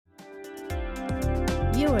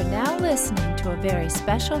are now listening to a very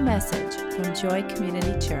special message from Joy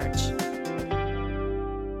Community Church.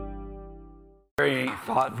 Very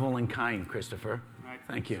thoughtful and kind, Christopher.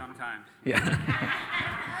 Thank you. Sometimes. Yeah.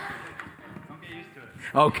 Don't get used to it.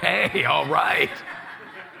 Okay, all right.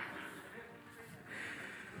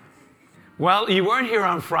 Well, you weren't here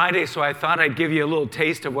on Friday, so I thought I'd give you a little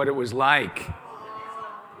taste of what it was like.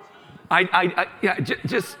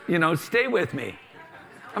 Just stay with me.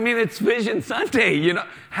 I mean, it's Vision Sunday,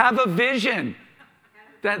 have a vision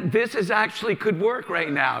that this is actually could work right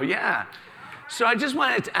now, yeah. So I just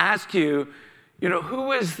wanted to ask you,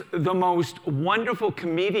 who is the most wonderful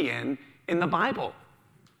comedian in the Bible?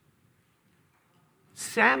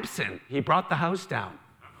 Samson, he brought the house down.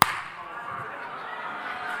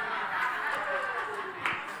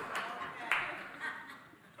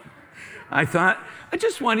 I thought, I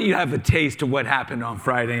just wanted you to have a taste of what happened on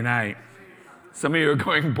Friday night. Some of you are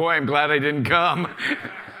going, boy, I'm glad I didn't come.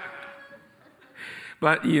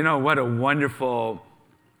 But what a wonderful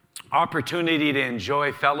opportunity to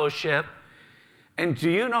enjoy fellowship. And do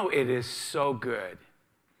you know it is so good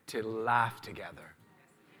to laugh together?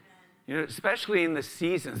 Especially in the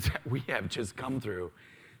seasons that we have just come through.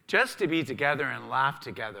 Just to be together and laugh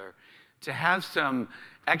together. To have some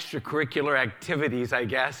extracurricular activities, I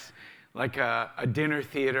guess, like a dinner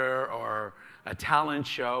theater or a talent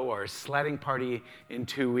show or a sledding party in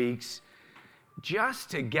 2 weeks,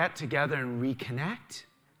 just to get together and reconnect.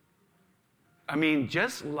 I mean,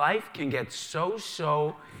 just life can get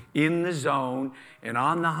so in the zone and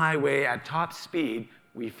on the highway at top speed,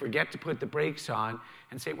 we forget to put the brakes on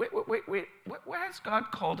and say, wait, what has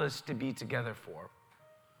God called us to be together for?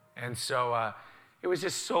 And so it was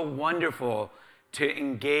just so wonderful to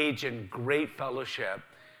engage in great fellowship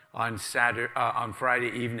on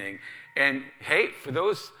Friday evening. And hey, for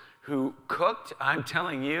those who cooked, I'm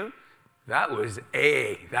telling you, that was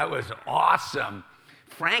awesome.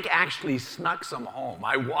 Frank actually snuck some home.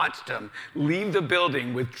 I watched him leave the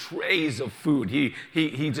building with trays of food.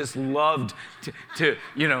 He just loved to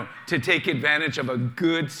take advantage of a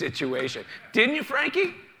good situation. Didn't you,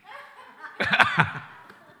 Frankie?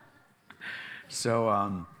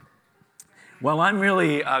 So, well, I'm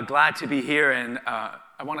really glad to be here, and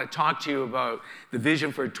I want to talk to you about the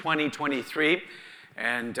vision for 2023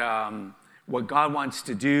 and what God wants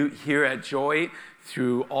to do here at Joy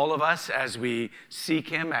through all of us as we seek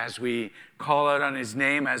Him, as we call out on His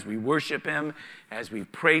name, as we worship Him, as we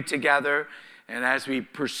pray together, and as we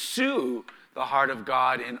pursue the heart of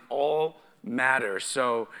God in all matters.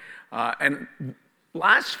 So, and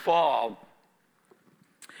last fall,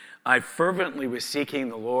 I fervently was seeking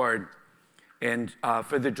the Lord and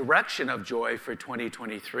for the direction of Joy for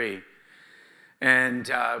 2023.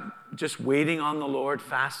 And just waiting on the Lord,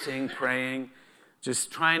 fasting, praying,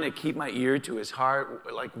 just trying to keep my ear to His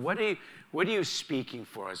heart. Like, what are you speaking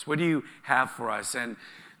for us? What do you have for us? And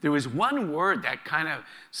there was one word that kind of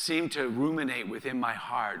seemed to ruminate within my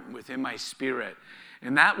heart, within my spirit.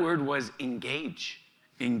 And that word was engage.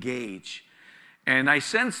 Engage. And I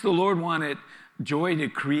sensed the Lord wanted Joy to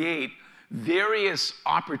create various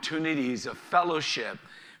opportunities of fellowship,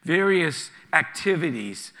 various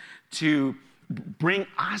activities to bring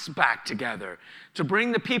us back together, to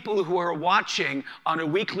bring the people who are watching on a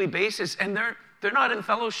weekly basis, and they're not in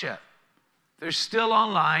fellowship. They're still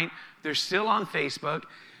online. They're still on Facebook.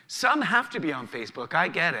 Some have to be on Facebook. I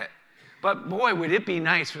get it. But boy, would it be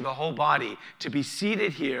nice for the whole body to be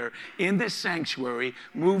seated here in this sanctuary,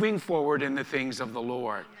 moving forward in the things of the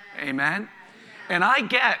Lord. Amen? And I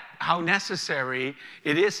get how necessary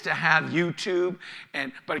it is to have YouTube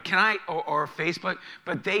or Facebook,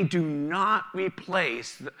 but they do not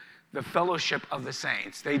replace the fellowship of the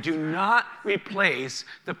saints. They do not replace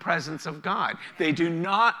the presence of God. They do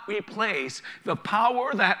not replace the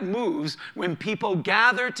power that moves when people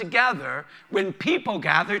gather together,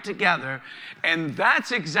 And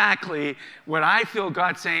that's exactly what I feel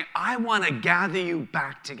God saying. I want to gather you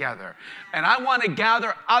back together. And I want to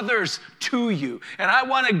gather others to you. And I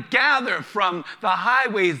want to gather from the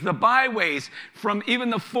highways, the byways, from even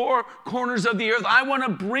the four corners of the earth. I want to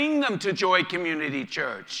bring them to Joy Community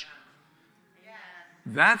Church.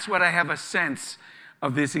 That's what I have a sense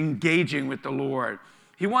of this engaging with the Lord.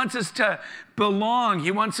 He wants us to belong. He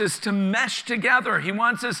wants us to mesh together. He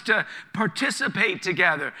wants us to participate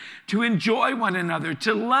together, to enjoy one another,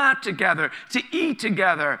 to laugh together, to eat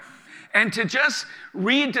together, and to just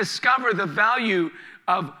rediscover the value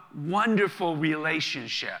of wonderful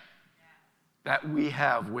relationship that we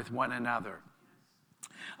have with one another.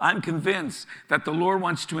 I'm convinced that the Lord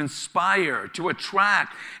wants to inspire, to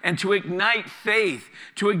attract, and to ignite faith,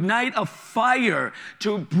 to ignite a fire,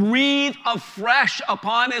 to breathe afresh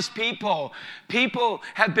upon his people. People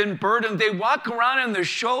have been burdened. They walk around and their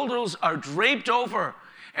shoulders are draped over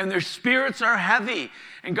and their spirits are heavy.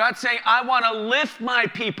 And God's saying, I want to lift my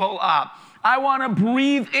people up. I want to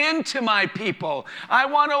breathe into my people. I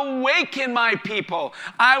want to awaken my people.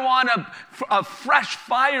 I want a fresh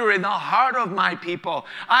fire in the heart of my people.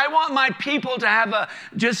 I want my people to have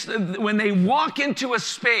just when they walk into a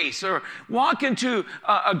space or walk into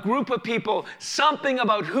a group of people, something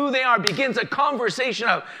about who they are begins a conversation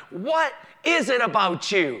of, what is it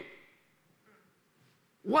about you?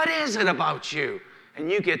 What is it about you? And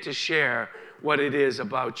you get to share what it is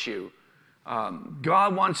about you.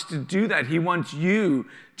 God wants to do that. He wants you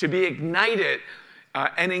to be ignited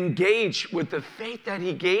and engaged with the faith that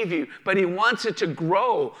he gave you, but he wants it to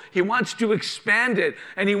grow. He wants to expand it,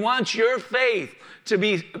 and he wants your faith to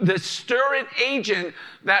be the stirring agent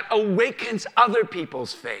that awakens other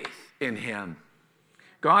people's faith in him.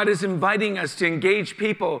 God is inviting us to engage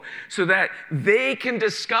people so that they can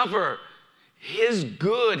discover his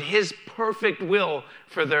good, his perfect will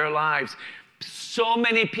for their lives. So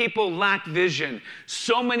many people lack vision.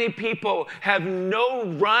 So many people have no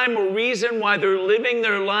rhyme or reason why they're living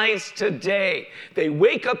their lives today. They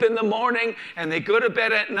wake up in the morning and they go to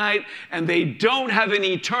bed at night and they don't have an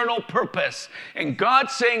eternal purpose. And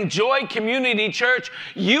God's saying, Joy Community Church,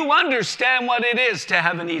 you understand what it is to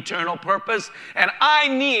have an eternal purpose. And I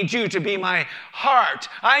need you to be my heart.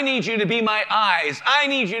 I need you to be my eyes. I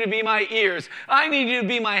need you to be my ears. I need you to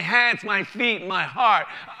be my hands, my feet, my heart.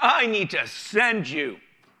 I need to send you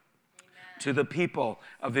to the people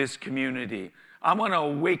of this community. I want to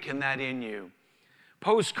awaken that in you.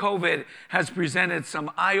 Post-COVID has presented some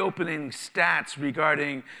eye-opening stats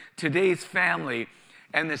regarding today's family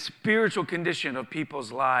and the spiritual condition of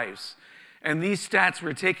people's lives. And these stats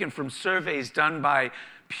were taken from surveys done by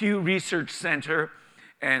Pew Research Center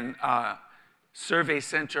and Survey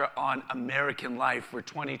Center on American Life for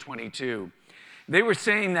 2022. They were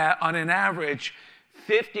saying that on an average,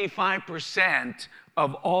 55%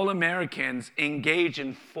 of all Americans engage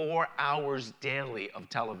in 4 hours daily of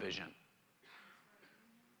television.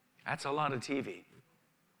 That's a lot of TV.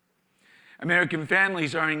 American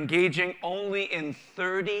families are engaging only in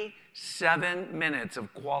 37 minutes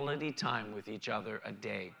of quality time with each other a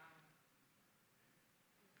day.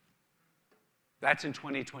 That's in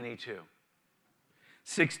 2022.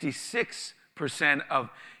 66% of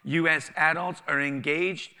U.S. adults are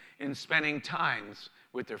engaged in spending times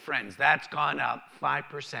with their friends. That's gone up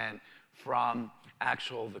 5% from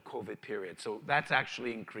the COVID period. So that's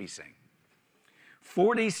actually increasing.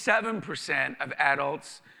 47% of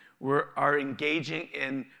adults are engaging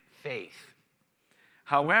in faith.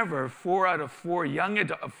 However, 4 out of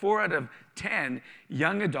 10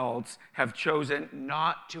 young adults have chosen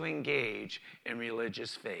not to engage in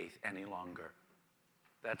religious faith any longer.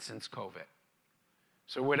 That's since COVID.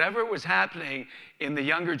 So whatever was happening in the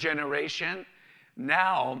younger generation,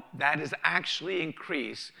 now that has actually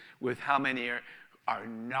increased with how many are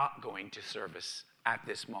not going to service at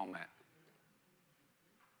this moment.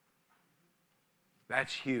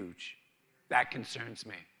 That's huge. That concerns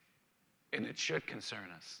me. And it should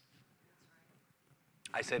concern us.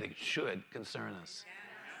 I said it should concern us.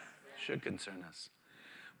 Should concern us.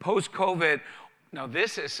 Post-COVID, now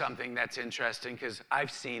this is something that's interesting because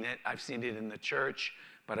I've seen it. I've seen it in the church,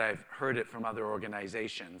 but I've heard it from other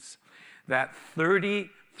organizations, that 33%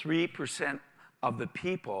 of the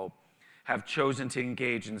people have chosen to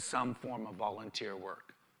engage in some form of volunteer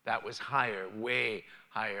work. That was higher, way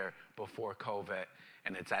higher before COVID,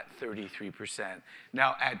 and it's at 33%.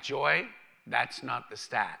 Now, at Joy, that's not the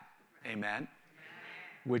stat. Amen?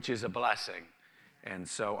 Which is a blessing. And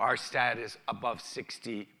so our stat is above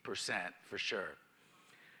 60% for sure.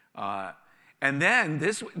 And then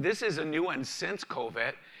this is a new one since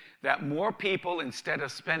COVID, that more people, instead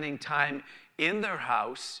of spending time in their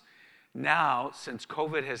house, now, since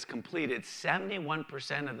COVID has completed,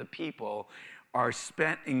 71% of the people are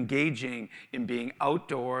spent engaging in being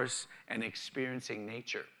outdoors and experiencing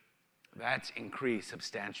nature. That's increased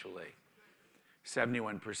substantially,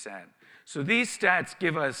 71%. So these stats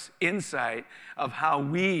give us insight of how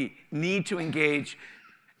we need to engage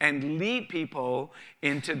and lead people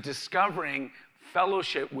into discovering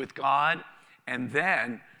fellowship with God and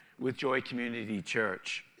then with Joy Community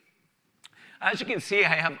Church. As you can see,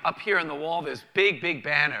 I have up here on the wall this big, big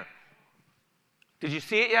banner. Did you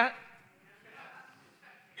see it yet?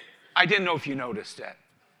 I didn't know if you noticed it.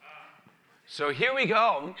 So here we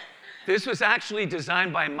go. This was actually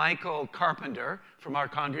designed by Michael Carpenter from our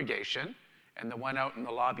congregation, and the one out in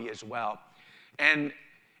the lobby as well. And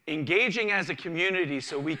engaging as a community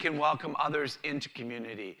so we can welcome others into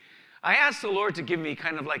community. I asked the Lord to give me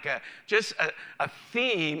kind of like a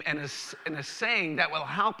theme and a saying that will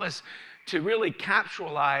help us to really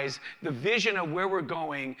capitalize the vision of where we're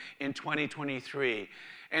going in 2023.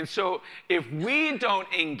 And so if we don't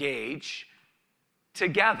engage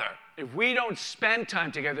together, if we don't spend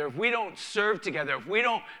time together, if we don't serve together, if we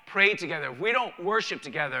don't pray together, if we don't worship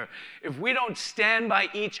together, if we don't stand by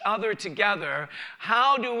each other together,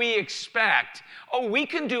 how do we expect? Oh, we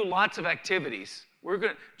can do lots of activities.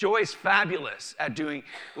 Joy's fabulous at doing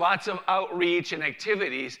lots of outreach and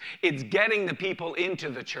activities. It's getting the people into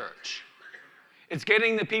the church. It's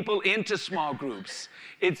getting the people into small groups.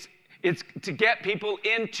 It's to get people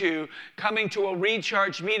into coming to a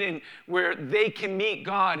recharge meeting where they can meet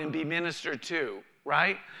God and be ministered to,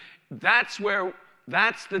 right? That's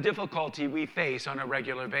the difficulty we face on a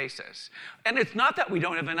regular basis. And it's not that we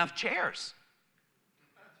don't have enough chairs.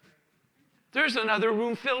 There's another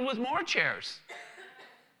room filled with more chairs.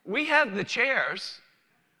 We have the chairs.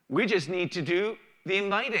 We just need to do the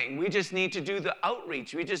inviting. We just need to do the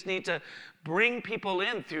outreach. We just need to bring people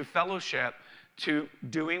in through fellowship to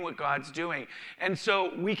doing what God's doing. And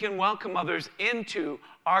so we can welcome others into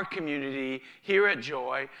our community here at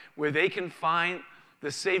Joy, where they can find the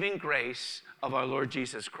saving grace of our Lord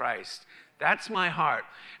Jesus Christ. That's my heart.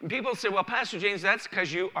 And people say, well, Pastor James, that's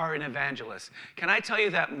because you are an evangelist. Can I tell you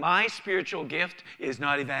that my spiritual gift is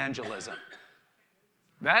not evangelism?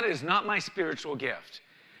 That is not my spiritual gift.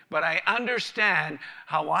 But I understand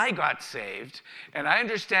how I got saved, and I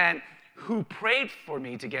understand who prayed for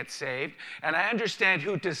me to get saved, and I understand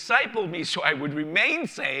who discipled me so I would remain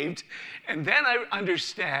saved, and then I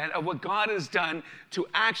understand of what God has done to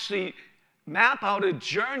actually map out a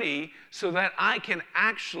journey so that I can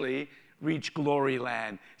actually reach glory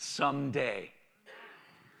land someday.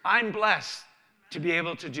 I'm blessed to be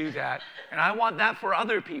able to do that, and I want that for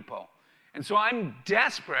other people. And so I'm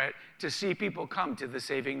desperate to see people come to the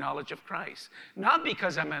saving knowledge of Christ. Not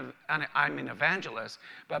because I'm an evangelist,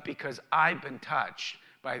 but because I've been touched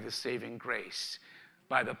by the saving grace,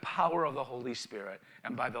 by the power of the Holy Spirit,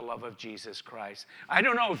 and by the love of Jesus Christ. I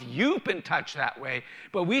don't know if you've been touched that way,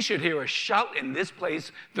 but we should hear a shout in this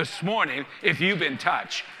place this morning if you've been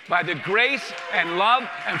touched by the grace and love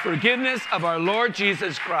and forgiveness of our Lord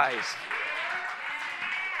Jesus Christ.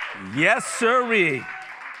 Yes, sirree.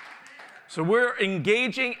 So we're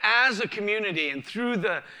engaging as a community, and through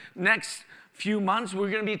the next few months, we're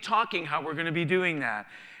going to be talking how we're going to be doing that.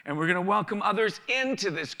 And we're going to welcome others into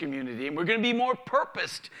this community, and we're going to be more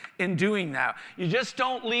purposed in doing that. You just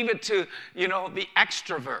don't leave it to, the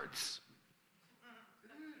extroverts.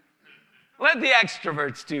 Let the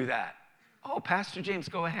extroverts do that. Oh, Pastor James,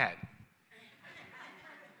 go ahead.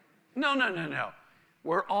 No.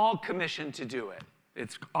 We're all commissioned to do it.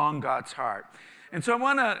 It's on God's heart. And so I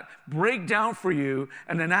want to break down for you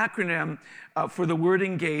an acronym for the word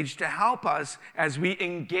engage to help us as we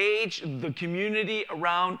engage the community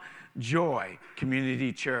around Joy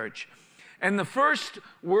Community Church. And the first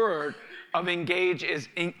word of engage is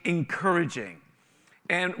encouraging.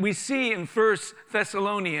 And we see in 1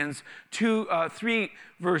 Thessalonians 3,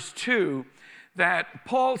 verse 2, that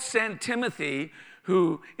Paul sent Timothy,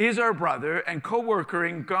 who is our brother and co-worker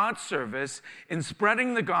in God's service in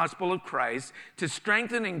spreading the gospel of Christ, to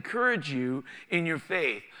strengthen and encourage you in your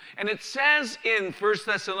faith. And it says in 1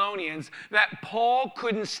 Thessalonians that Paul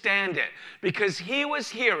couldn't stand it because he was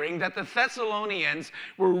hearing that the Thessalonians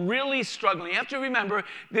were really struggling. You have to remember,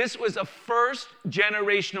 this was a first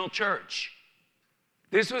generational church.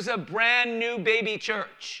 This was a brand new baby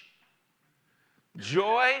church.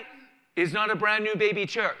 Joy is not a brand new baby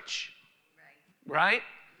church. Right?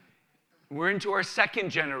 We're into our second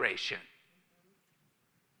generation.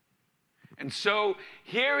 And so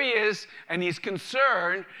here he is, and he's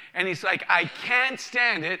concerned, and he's like, I can't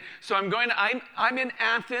stand it, so I'm in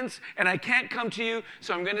Athens, and I can't come to you,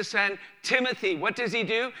 so I'm going to send Timothy. What does he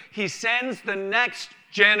do? He sends the next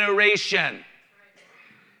generation.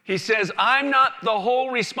 He says, I'm not the whole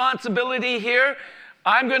responsibility here.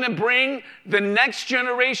 I'm going to bring the next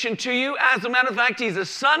generation to you. As a matter of fact, he's a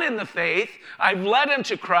son in the faith. I've led him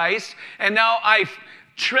to Christ, and now I've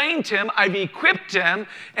trained him, I've equipped him,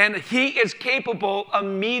 and he is capable of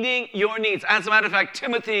meeting your needs. As a matter of fact,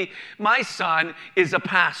 Timothy, my son, is a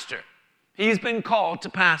pastor. He's been called to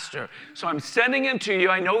pastor. So I'm sending him to you.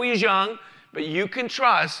 I know he's young, but you can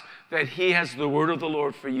trust that he has the word of the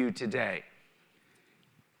Lord for you today.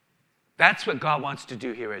 That's what God wants to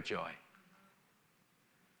do here at Joy.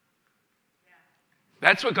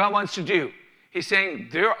 That's what God wants to do. He's saying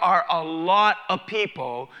there are a lot of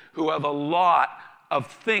people who have a lot of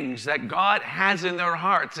things that God has in their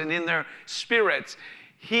hearts and in their spirits.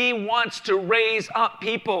 He wants to raise up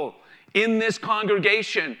people in this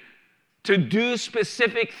congregation to do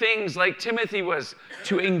specific things like Timothy was,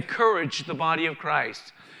 to encourage the body of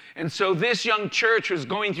Christ. And so this young church was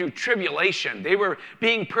going through tribulation. They were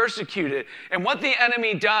being persecuted. And what the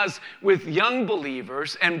enemy does with young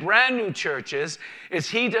believers and brand new churches is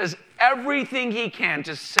he does everything he can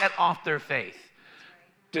to set off their faith,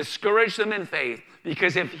 discourage them in faith.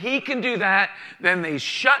 Because if he can do that, then they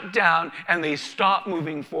shut down and they stop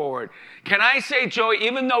moving forward. Can I say, Joey,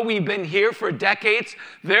 even though we've been here for decades,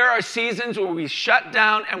 there are seasons where we shut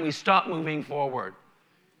down and we stop moving forward.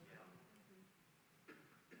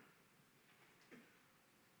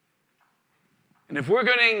 And if we're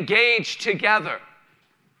going to engage together,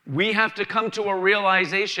 we have to come to a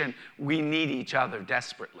realization we need each other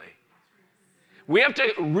desperately. We have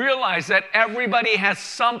to realize that everybody has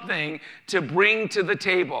something to bring to the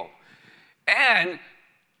table. And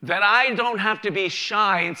that I don't have to be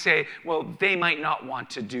shy and say, well, they might not want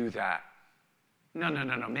to do that. No.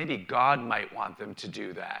 Maybe God might want them to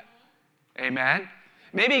do that. Amen?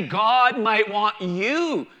 Maybe God might want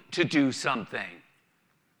you to do something.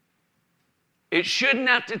 It shouldn't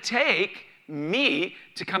have to take me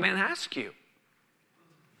to come and ask you.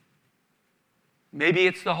 Maybe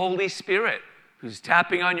it's the Holy Spirit who's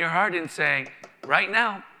tapping on your heart and saying, right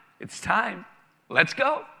now, it's time. Let's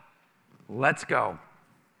go. Let's go.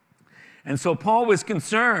 And so Paul was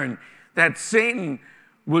concerned that Satan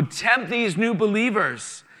would tempt these new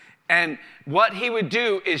believers, and what he would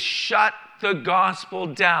do is shut the gospel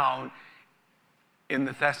down in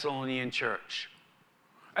the Thessalonian church.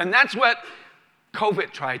 And that's what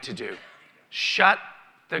COVID tried to do. Shut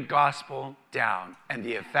the gospel down and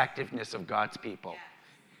the effectiveness of God's people.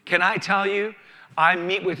 Can I tell you, I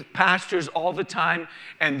meet with pastors all the time,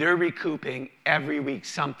 and they're recouping every week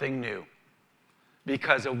something new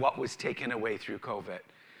because of what was taken away through COVID.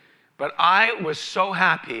 But I was so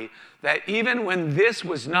happy that even when this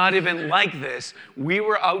was not even like this, we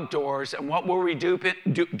were outdoors, and what were we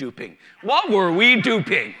duping? What were we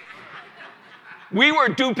duping? We were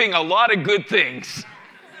duping a lot of good things.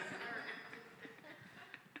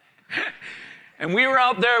 And we were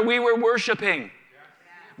out there, we were worshiping.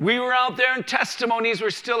 We were out there and testimonies were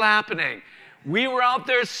still happening. We were out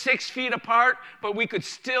there 6 feet apart, but we could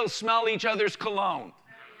still smell each other's cologne.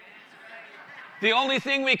 The only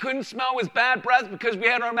thing we couldn't smell was bad breath because we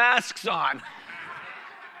had our masks on.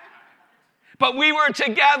 But we were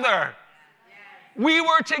together. We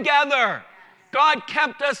were together. God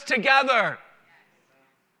kept us together.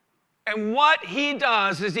 And what he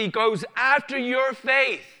does is he goes after your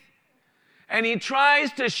faith. And he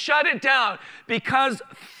tries to shut it down because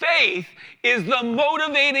faith is the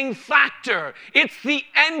motivating factor. It's the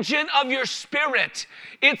engine of your spirit.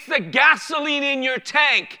 It's the gasoline in your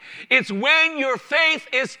tank. It's when your faith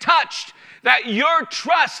is touched that your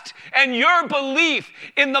trust and your belief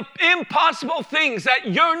in the impossible things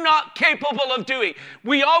that you're not capable of doing.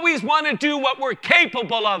 We always want to do what we're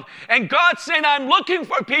capable of. And God's saying, I'm looking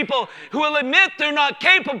for people who will admit they're not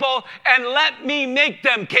capable and let me make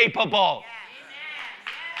them capable.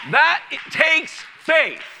 That takes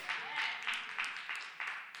faith.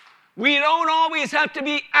 We don't always have to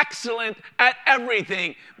be excellent at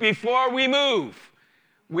everything before we move.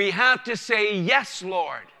 We have to say, yes,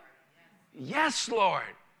 Lord. Yes, Lord.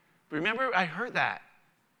 Remember, I heard that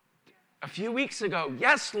a few weeks ago.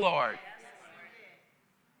 Yes, Lord.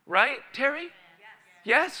 Right, Terry?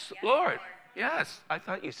 Yes, Lord. Yes, I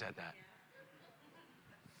thought you said that.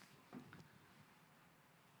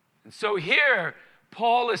 And so here,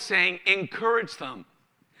 Paul is saying, encourage them.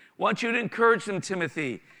 I want you to encourage them,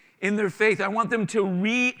 Timothy, in their faith. I want them to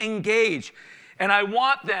re-engage. And I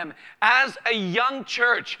want them, as a young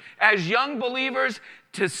church, as young believers,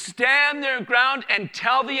 to stand their ground and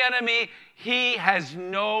tell the enemy he has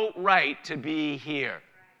no right to be here.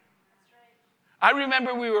 I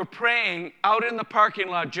remember we were praying out in the parking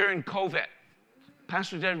lot during COVID.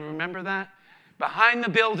 Pastor Dad, remember that? Behind the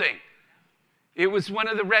building. It was one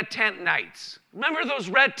of the red tent nights. Remember those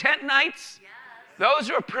red tent nights? Yes. Those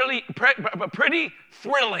were pretty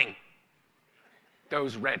thrilling.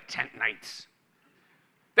 Those red tent nights.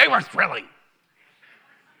 They were thrilling.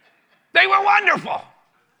 They were wonderful.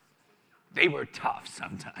 They were tough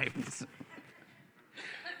sometimes.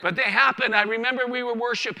 But they happened. I remember we were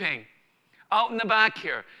worshiping out in the back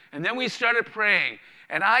here. And then we started praying.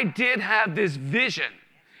 And I did have this vision.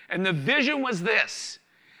 And the vision was this,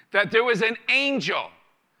 that there was an angel.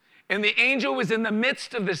 And the angel was in the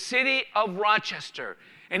midst of the city of Rochester.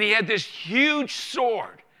 And he had this huge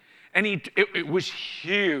sword. And it was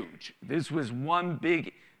huge. This was one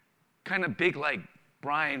big, kind of big like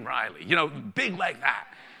Brian Riley, big like that.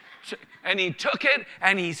 And he took it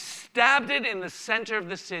and he stabbed it in the center of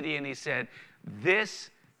the city. And he said, "This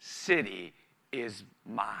city is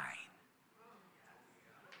mine.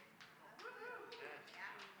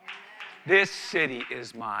 This city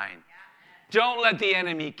is mine." Don't let the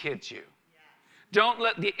enemy kid you. Don't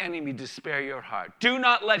let the enemy despair your heart. Do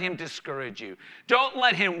not let him discourage you. Don't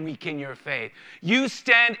let him weaken your faith. You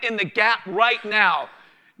stand in the gap right now.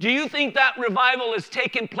 Do you think that revival is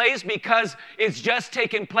taking place because it's just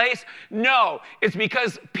taken place? No, it's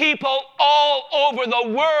because people all over the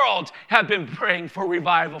world have been praying for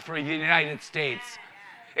revival for the United States.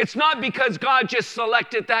 It's not because God just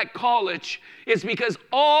selected that college. It's because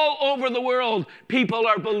all over the world, people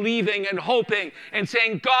are believing and hoping and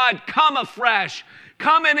saying, "God, come afresh.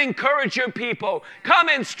 Come and encourage your people. Come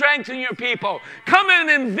and strengthen your people. Come and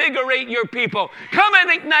invigorate your people. Come and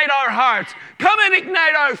ignite our hearts. Come and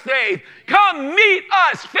ignite our faith. Come meet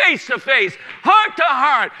us face to face, heart to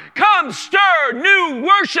heart. Come stir new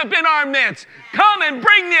worship in our midst. Come and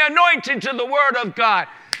bring the anointing to the Word of God.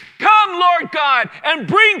 Come, Lord God, and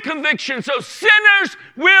bring conviction so sinners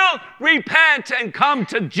will repent and come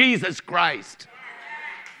to Jesus Christ."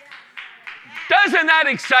 Doesn't that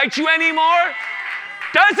excite you anymore?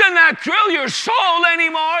 Doesn't that thrill your soul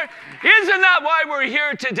anymore? Isn't that why we're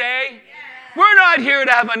here today? We're not here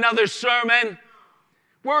to have another sermon.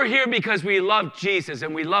 We're here because we love Jesus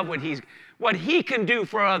and we love what he can do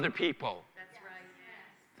for other people.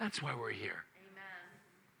 That's why we're here.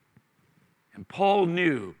 And Paul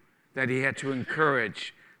knew that he had to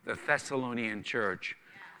encourage the Thessalonian church.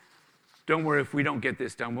 Don't worry, if we don't get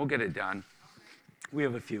this done, we'll get it done. We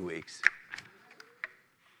have a few weeks.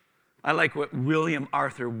 I like what William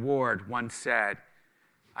Arthur Ward once said.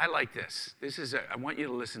 I like this. I want you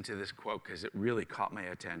to listen to this quote because it really caught my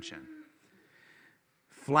attention.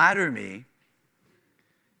 "Flatter me,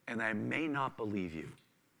 and I may not believe you.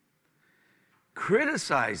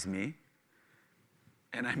 Criticize me,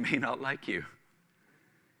 and I may not like you.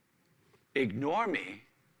 Ignore me,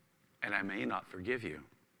 and I may not forgive you.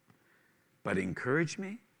 But encourage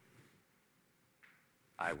me,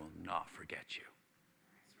 I will not forget you."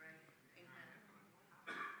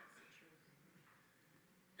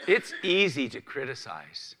 It's easy to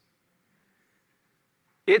criticize.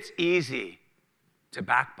 It's easy to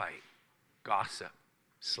backbite, gossip,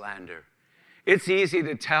 slander. It's easy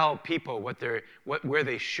to tell people where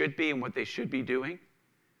they should be and what they should be doing.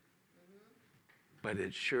 But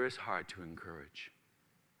it sure is hard to encourage.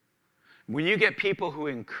 When you get people who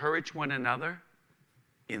encourage one another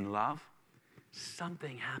in love,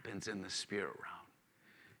 something happens in the spirit realm.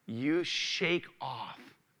 You shake off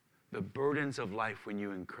the burdens of life when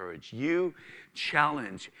you encourage. You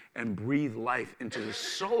challenge and breathe life into the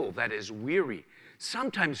soul that is weary.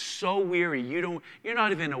 Sometimes so weary, you're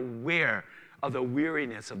not even aware of the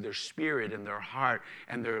weariness of their spirit and their heart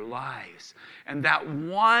and their lives. And that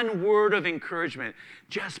one word of encouragement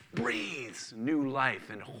just breathes new life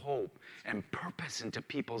and hope and purpose into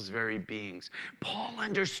people's very beings. Paul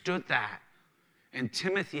understood that. And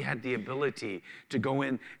Timothy had the ability to go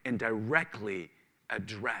in and directly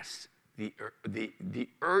address the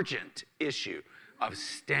urgent issue of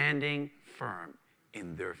standing firm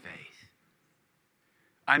in their faith.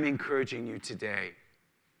 I'm encouraging you today.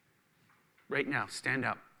 Right now, stand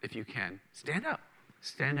up if you can. Stand up.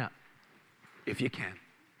 Stand up if you can.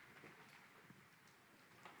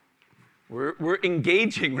 We're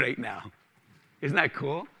engaging right now. Isn't that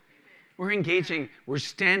cool? We're engaging. We're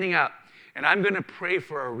standing up. And I'm going to pray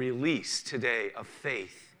for a release today of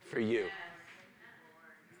faith for you.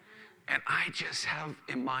 And I just have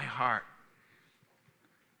in my heart,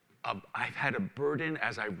 I've had a burden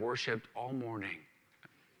as I've worshiped all morning.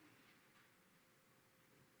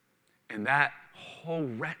 And that whole,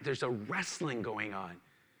 there's a wrestling going on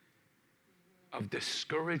of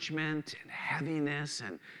discouragement and heaviness.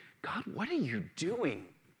 And God, what are you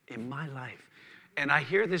doing in my life? And I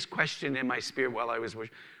hear this question in my spirit while I was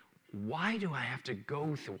worshiping. Why do I have to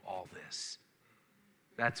go through all this?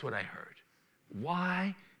 That's what I heard.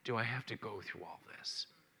 Why do I have to go through all this?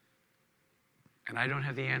 And I don't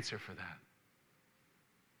have the answer for that.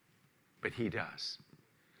 But he does.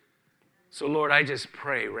 So, Lord, I just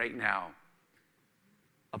pray right now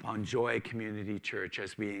upon Joy Community Church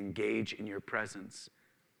as we engage in your presence.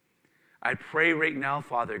 I pray right now,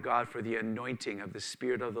 Father God, for the anointing of the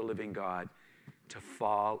Spirit of the living God to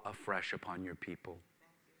fall afresh upon your people.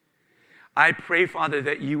 I pray, Father,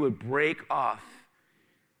 that you would break off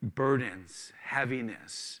burdens,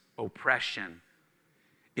 heaviness, oppression,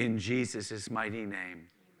 in Jesus' mighty name.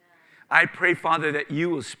 I pray, Father, that you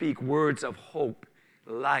will speak words of hope,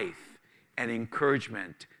 life, and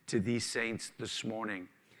encouragement to these saints this morning.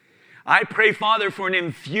 I pray, Father, for an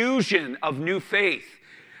infusion of new faith,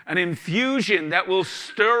 an infusion that will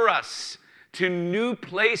stir us to new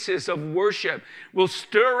places of worship, will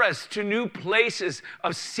stir us to new places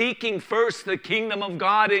of seeking first the kingdom of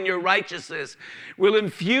God and your righteousness, will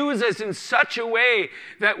infuse us in such a way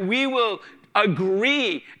that we will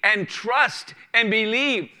agree and trust and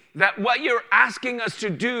believe that what you're asking us to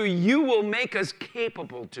do, you will make us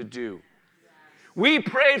capable to do. We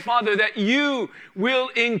pray, Father, that you will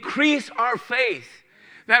increase our faith,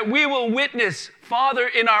 that we will witness, Father,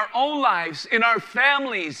 in our own lives, in our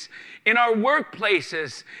families, in our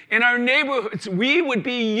workplaces, in our neighborhoods, we would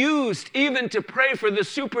be used even to pray for the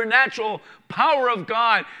supernatural power of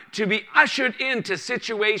God to be ushered into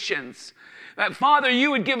situations. That, Father,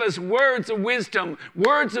 you would give us words of wisdom,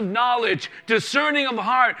 words of knowledge, discerning of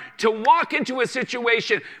heart, to walk into a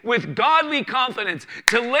situation with godly confidence,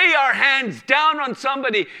 to lay our hands down on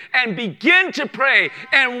somebody and begin to pray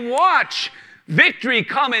and watch victory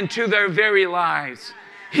come into their very lives,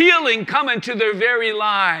 healing come into their very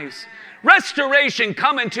lives, restoration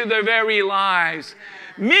come into their very lives,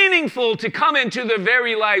 meaningful to come into their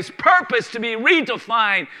very lives, purpose to be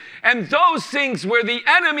redefined, and those things where the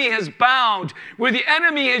enemy has bound, where the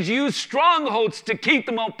enemy has used strongholds to keep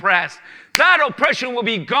them oppressed, that oppression will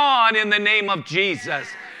be gone in the name of Jesus.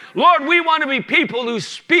 Lord, we want to be people who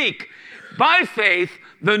speak by faith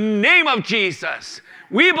the name of Jesus.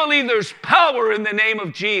 We believe there's power in the name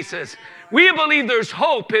of Jesus. We believe there's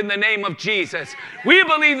hope in the name of Jesus. We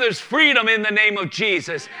believe there's freedom in the name of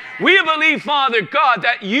Jesus. We believe, Father God,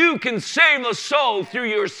 that you can save the soul through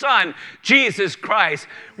your Son, Jesus Christ.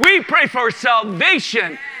 We pray for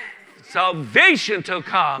salvation to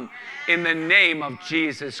come in the name of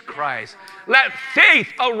Jesus Christ. Let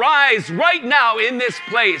faith arise right now in this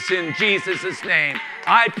place in Jesus' name.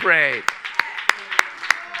 I pray.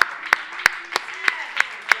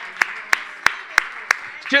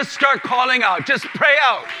 Just start calling out. Just pray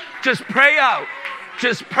out. Just pray out.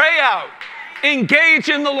 Just pray out. Engage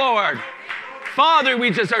in the Lord. Father,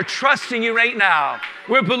 we just are trusting you right now.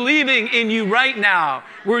 We're believing in you right now.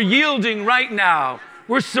 We're yielding right now.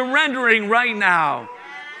 We're surrendering right now.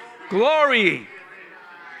 Glory.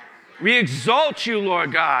 We exalt you,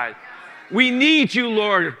 Lord God. We need you,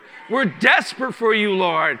 Lord. We're desperate for you,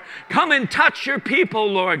 Lord. Come and touch your people,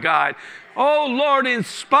 Lord God. Oh, Lord,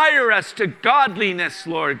 inspire us to godliness,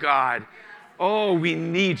 Lord God. Oh, we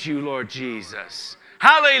need you, Lord Jesus.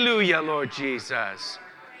 Hallelujah, Lord Jesus.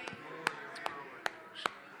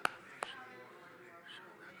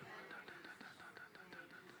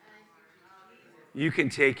 You can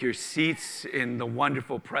take your seats in the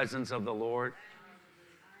wonderful presence of the Lord.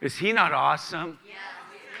 Is he not awesome?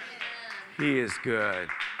 He is good.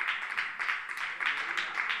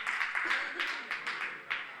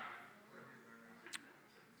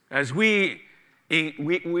 As we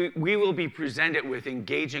will be presented with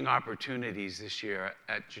engaging opportunities this year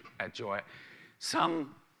at Joy.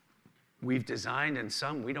 Some we've designed and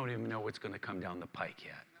some we don't even know what's going to come down the pike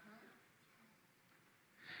yet.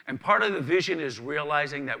 And part of the vision is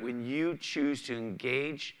realizing that when you choose to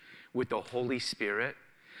engage with the Holy Spirit,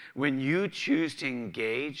 when you choose to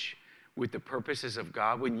engage with the purposes of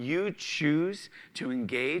God, when you choose to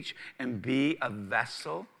engage and be a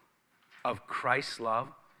vessel of Christ's love,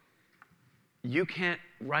 you can't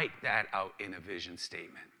write that out in a vision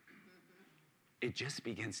statement. It just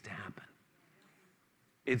begins to happen.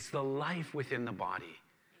 It's the life within the body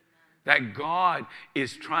that God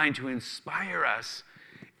is trying to inspire us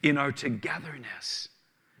in our togetherness.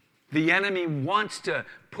 The enemy wants to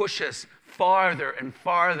push us farther and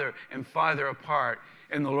farther and farther apart.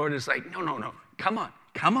 And the Lord is like, no. Come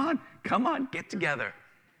on, get together.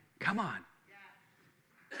 Come on.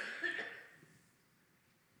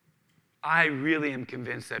 I really am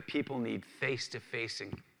convinced that people need face-to-face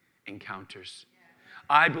encounters.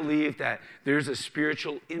 I believe that there's a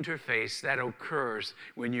spiritual interface that occurs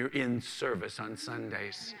when you're in service on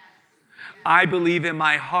Sundays. I believe in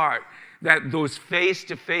my heart that those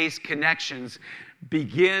face-to-face connections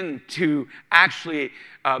begin to actually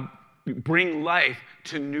bring life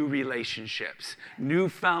to new relationships,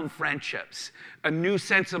 newfound friendships, a new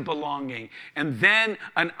sense of belonging, and then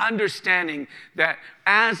an understanding that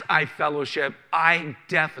as I fellowship, I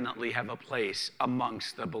definitely have a place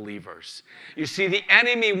amongst the believers. You see, the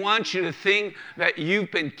enemy wants you to think that you've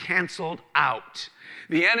been canceled out.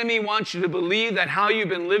 The enemy wants you to believe that how you've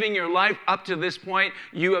been living your life up to this point,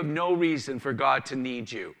 you have no reason for God to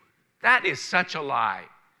need you. That is such a lie.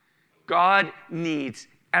 God needs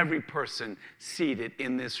every person seated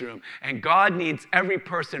in this room. And God needs every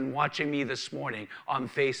person watching me this morning on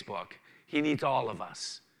Facebook. He needs all of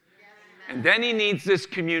us. And then he needs this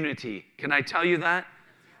community. Can I tell you that?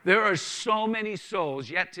 There are so many souls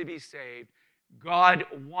yet to be saved. God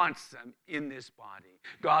wants them in this body.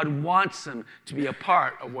 God wants them to be a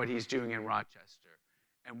part of what he's doing in Rochester.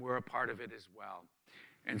 And we're a part of it as well.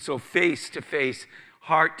 And so face to face,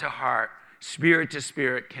 heart to heart, spirit to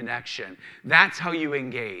spirit connection. That's how you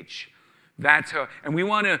engage. That's how, and we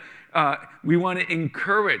want to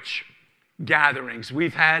encourage gatherings.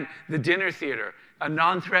 We've had the dinner theater, a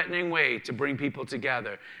non-threatening way to bring people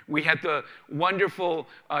together. We had the wonderful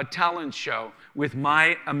talent show with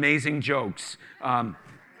my amazing jokes.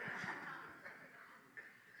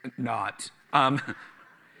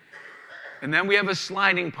 And then we have a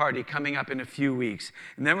sliding party coming up in a few weeks.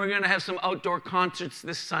 And then we're going to have some outdoor concerts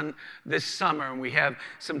this summer. And we have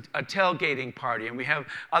a tailgating party. And we have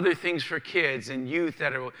other things for kids and youth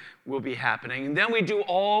that will be happening. And then we do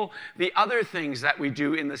all the other things that we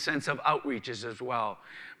do in the sense of outreaches as well.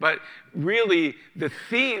 But really, the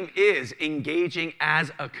theme is engaging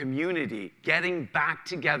as a community, getting back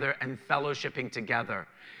together and fellowshipping together.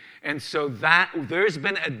 And so there's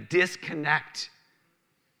been a disconnect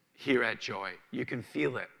here at Joy. You can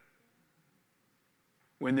feel it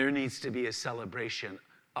when there needs to be a celebration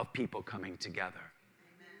of people coming together.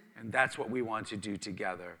 Amen. And that's what we want to do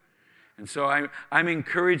together. And so I'm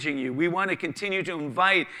encouraging you. We want to continue to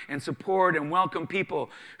invite and support and welcome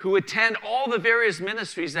people who attend all the various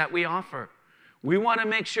ministries that we offer. We want to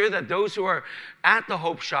make sure that those who are at the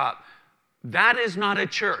Hope Shop, that is not a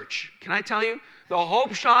church. Can I tell you? The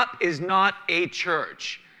Hope Shop is not a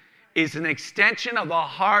church. Is an extension of the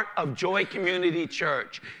heart of Joy Community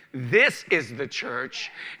Church. This is the church,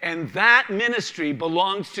 and that ministry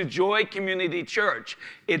belongs to Joy Community Church.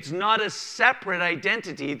 It's not a separate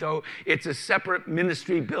identity, though it's a separate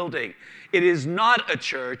ministry building. It is not a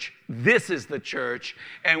church. This is the church,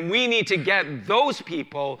 and we need to get those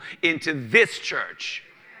people into this church.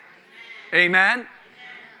 Amen?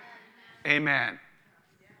 Amen.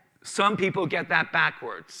 Some people get that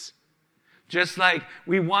backwards. Just like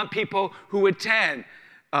we want people who attend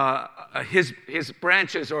his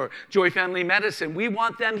branches or Joy Family Medicine, we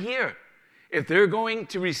want them here. If they're going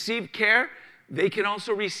to receive care, they can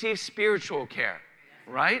also receive spiritual care,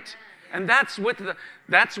 right? And that's what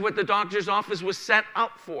the doctor's office was set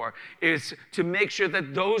up for, is to make sure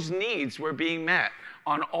that those needs were being met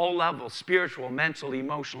on all levels, spiritual, mental,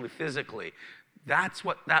 emotionally, physically. That's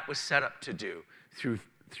what that was set up to do through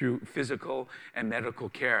physical and medical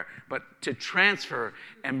care, but to transfer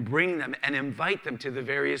and bring them and invite them to the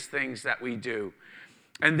various things that we do.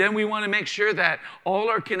 And then we want to make sure that all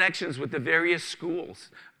our connections with the various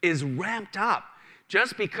schools is ramped up.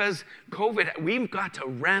 Just because COVID, we've got to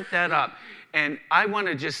ramp that up. And I want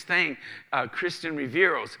to just thank Kristen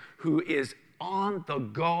Riveros, who is on the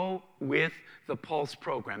go with the Pulse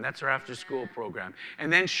program. That's our after-school program.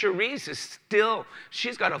 And then Cherise is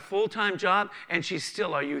she's got a full-time job, and she's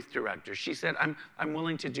still our youth director. She said, I'm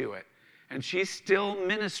willing to do it. And she's still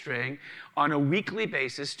ministering on a weekly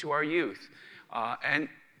basis to our youth. And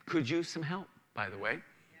could use some help, by the way.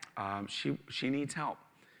 She needs help.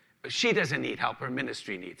 She doesn't need help. Her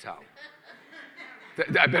ministry needs help.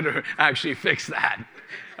 I better actually fix that.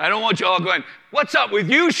 I don't want you all going, what's up with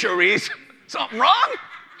you, Cherise? Something wrong?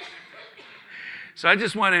 So I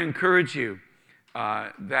just want to encourage you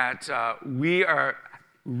that we are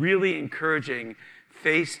really encouraging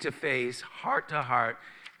face-to-face, heart-to-heart,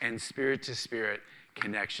 and spirit-to-spirit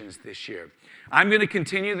connections this year. I'm going to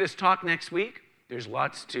continue this talk next week. There's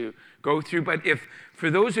lots to go through, but if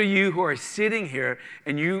for those of you who are sitting here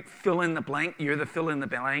and you fill in the blank, you're the fill in the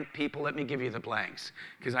blank people, let me give you the blanks,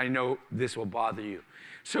 because I know this will bother you.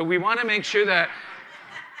 So we want to make sure that,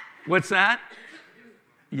 what's that?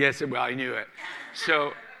 Yes, well, I knew it.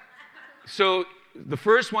 So the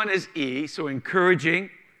first one is E, so encouraging.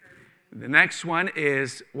 The next one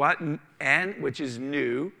is what? N, which is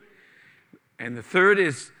new. And the third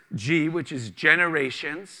is G, which is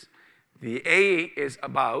generations. The A is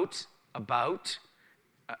about. I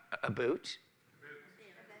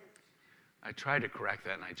try to correct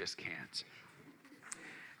that and I just can't.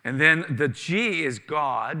 And then the G is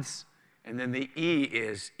God's, and then the E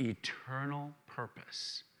is eternal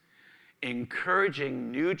purpose.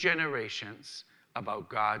 Encouraging new generations about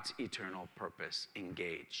God's eternal purpose.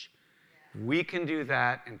 Engage. We can do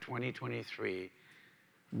that in 2023.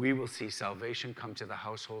 We will see salvation come to the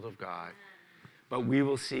household of God, but we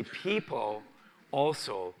will see people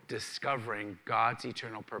also discovering God's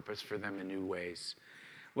eternal purpose for them in new ways.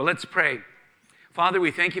 Well, let's pray. Father,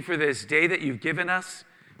 we thank you for this day that you've given us.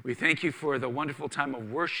 We thank you for the wonderful time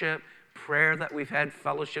of worship, prayer that we've had,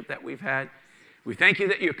 fellowship that we've had. We thank you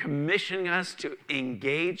that you're commissioning us to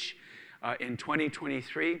engage in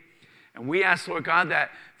 2023. And we ask, Lord God,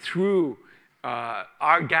 that through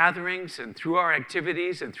our gatherings and through our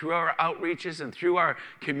activities and through our outreaches and through our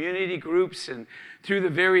community groups and through the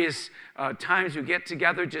various times we get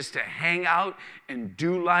together just to hang out and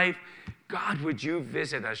do life, God, would you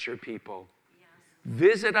visit us, your people? Yes.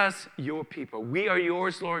 Visit us, your people. We are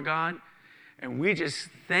yours, Lord God, and we just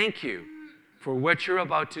thank you for what you're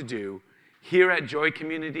about to do here at Joy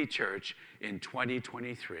Community Church in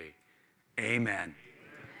 2023. Amen.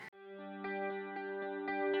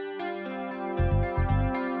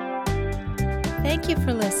 Thank you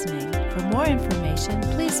for listening. For more information,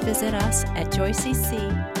 please visit us at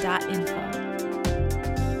joycc.info.